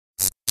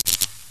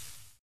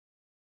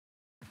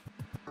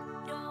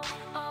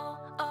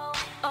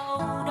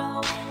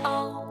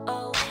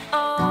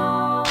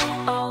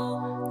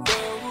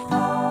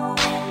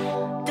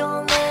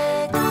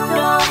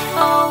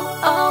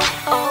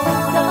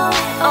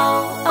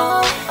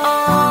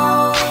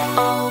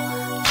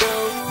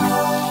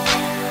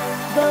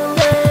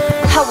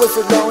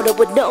was alone, I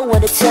would no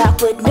one to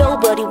talk with.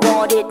 Nobody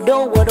wanted,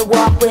 no one to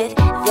walk with.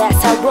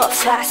 That's how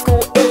rough high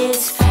school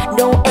is.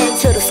 No end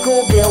till the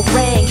school bell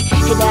rang,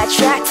 and I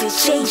tried to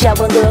change how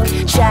I look.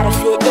 Tried to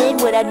fit in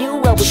when I knew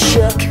I was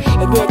shook.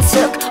 And it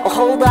took a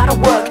whole lot of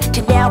work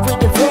to now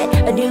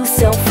reinvent a new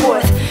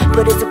self-worth.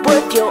 But is it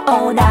worth your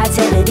own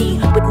identity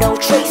with no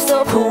trace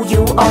of who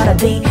you ought to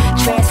be?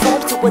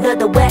 Transform to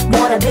another whack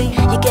wannabe.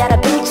 You gotta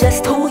be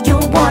just who you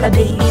wanna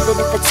be. Even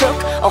if it took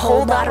a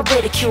whole lot of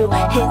ridicule,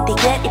 in the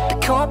end it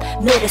become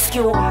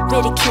minuscule.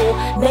 Ridicule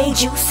made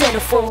you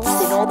centerfolds,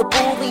 and all the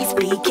bullies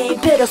became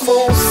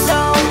pitiful.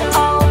 So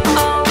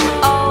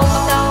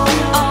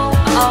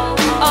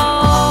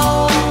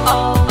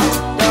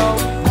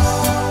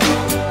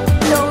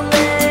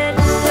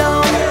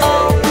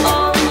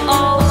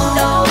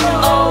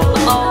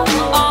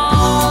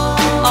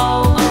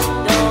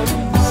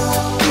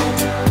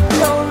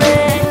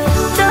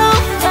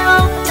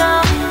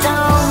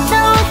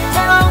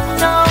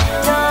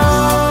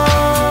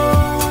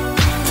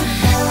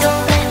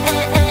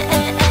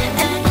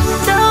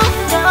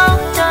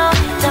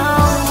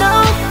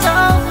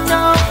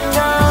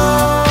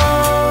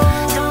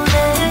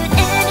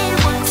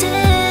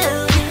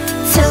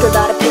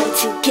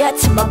get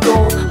to my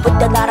goal,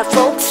 with a lot of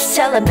folks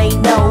telling me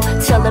no,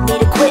 telling me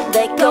to quit,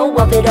 let go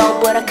of it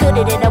all. But I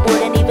couldn't and I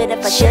wouldn't even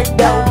if I should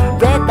know.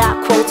 Red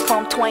light quotes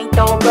from Twain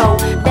thorough.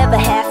 Never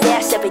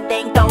half-ass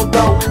everything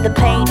thorough. The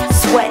pain,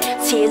 sweat,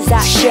 tears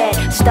I shed.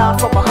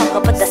 Starved from a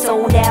hunger but the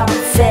soul now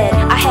fed.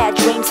 I had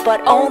dreams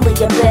but only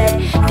in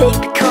bed. They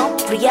become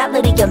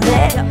reality I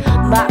met.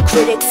 My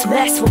critics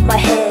mess with my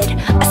head.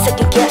 I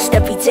second guessed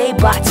every day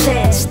by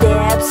 10.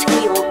 Stabs,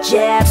 heal,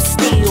 jabs,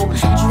 steal.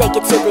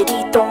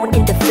 Negativity thrown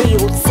in the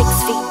field.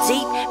 6 feet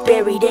deep,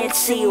 buried and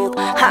sealed.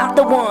 I'm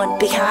the one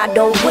behind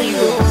the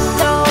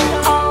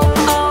wheel.